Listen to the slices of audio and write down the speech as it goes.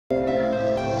Good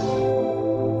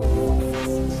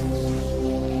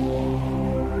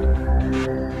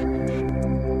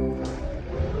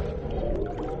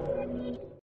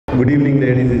evening,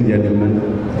 ladies and gentlemen.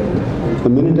 The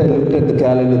minute I looked at the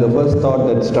calendar, the first thought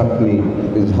that struck me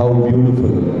is how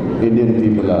beautiful Indian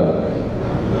people are.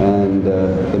 And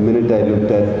the minute I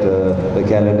looked at the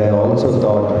calendar, I also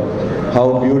thought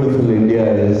how beautiful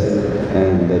India is,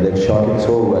 and they've shot it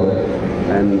so well.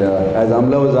 And as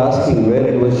Amla was asking where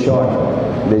it was shot,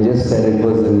 they just said it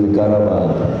was in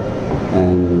Nagarjuna,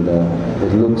 and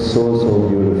it looks so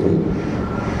beautiful.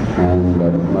 And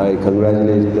I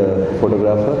congratulate the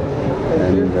photographer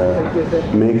and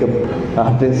makeup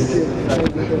artist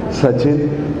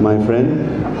Sachin, my friend,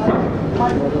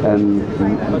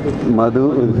 and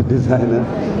Madhu, the designer,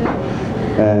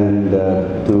 and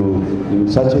to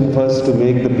Sachin first to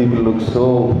make the people look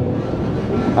so,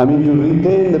 I mean, to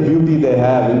retain the beauty they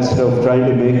have instead of trying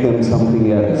to make them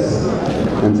something else.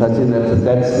 And Sachin,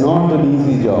 that's not an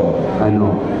easy job, I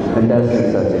know.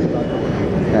 Fantastic, Sachin.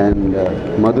 And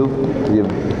Madhu,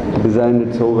 you've designed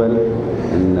it so well,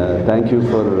 and thank you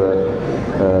for,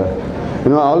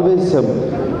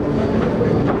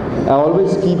 I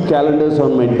always keep calendars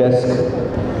on my desk,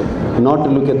 not to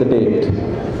look at the date,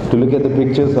 to look at the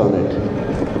pictures on it.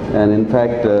 And in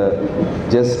fact,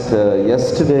 just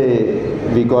yesterday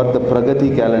we got the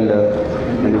Pragati calendar,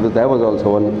 and that was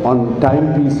also on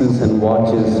timepieces and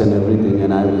watches and everything,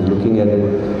 and I was looking at it,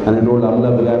 and I told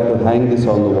Amla, we'll have to hang this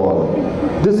on the wall.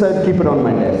 This I'll keep it on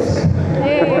my desk.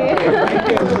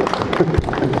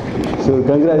 So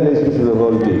congratulations to the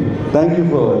whole team. Thank you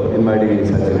for inviting me,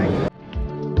 Sachin.